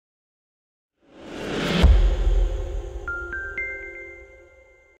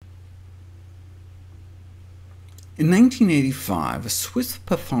In 1985, a Swiss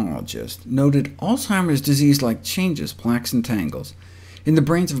pathologist noted Alzheimer's disease-like changes, plaques and tangles, in the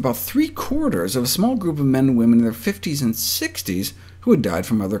brains of about 3/4 of a small group of men and women in their 50s and 60s who had died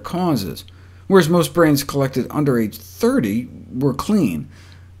from other causes, whereas most brains collected under age 30 were clean.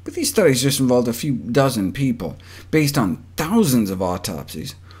 But these studies just involved a few dozen people. Based on thousands of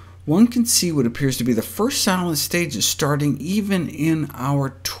autopsies, one can see what appears to be the first silent stages starting even in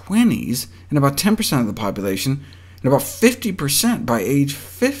our 20s, in about 10% of the population, and about 50% by age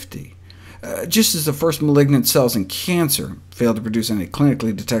 50. Just as the first malignant cells in cancer fail to produce any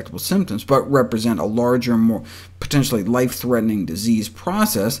clinically detectable symptoms, but represent a larger, more potentially life-threatening disease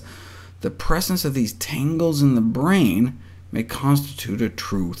process, the presence of these tangles in the brain may constitute a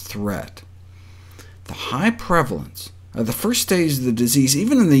true threat. The high prevalence of the first stage of the disease,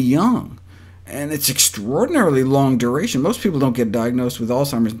 even in the young, and its extraordinarily long duration — most people don't get diagnosed with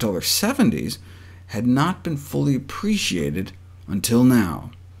Alzheimer's until their 70s, had not been fully appreciated until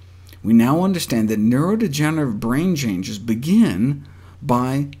now. We now understand that neurodegenerative brain changes begin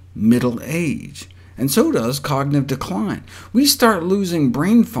by middle age, and so does cognitive decline. We start losing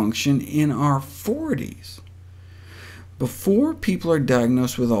brain function in our 40s. Before people are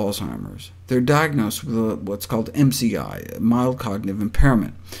diagnosed with Alzheimer's, they're diagnosed with what's called MCI, mild cognitive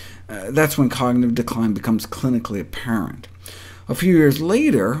impairment. That's when cognitive decline becomes clinically apparent. A few years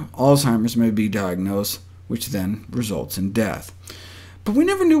later, Alzheimer's may be diagnosed, which then results in death. But we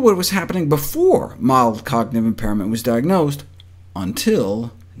never knew what was happening before mild cognitive impairment was diagnosed,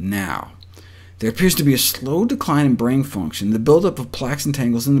 until now. There appears to be a slow decline in brain function, the buildup of plaques and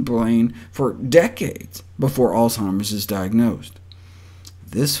tangles in the brain for decades before Alzheimer's is diagnosed.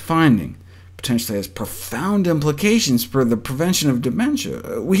 This finding potentially has profound implications for the prevention of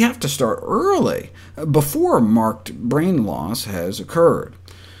dementia. We have to start early, before marked brain loss has occurred.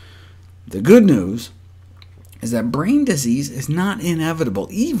 The good news is that brain disease is not inevitable,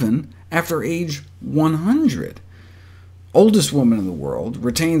 even after age 100. Oldest woman in the world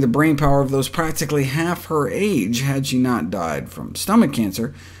retained the brain power of those practically half her age. Had she not died from stomach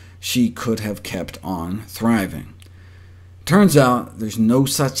cancer, she could have kept on thriving. Turns out there's no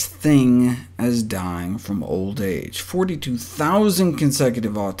such thing as dying from old age. 42,000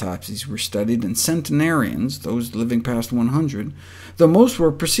 consecutive autopsies were studied in centenarians, those living past 100, though most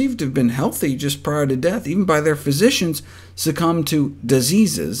were perceived to have been healthy just prior to death. Even by their physicians, succumbed to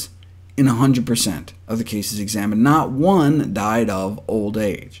diseases in 100% of the cases examined. Not one died of old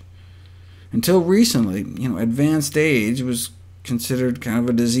age. Until recently, advanced age was considered kind of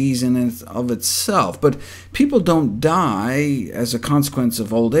a disease in and of itself, but people don't die as a consequence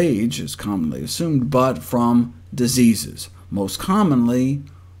of old age, as commonly assumed, but from diseases, most commonly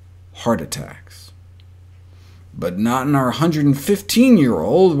heart attacks. But not in our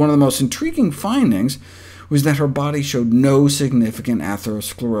 115-year-old. One of the most intriguing findings was that her body showed no significant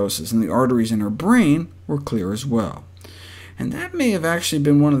atherosclerosis, and the arteries in her brain were clear as well. And that may have actually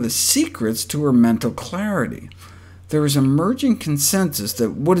been one of the secrets to her mental clarity. There is emerging consensus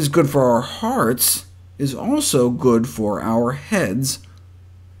that what is good for our hearts is also good for our heads,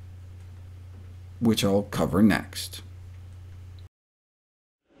 which I'll cover next.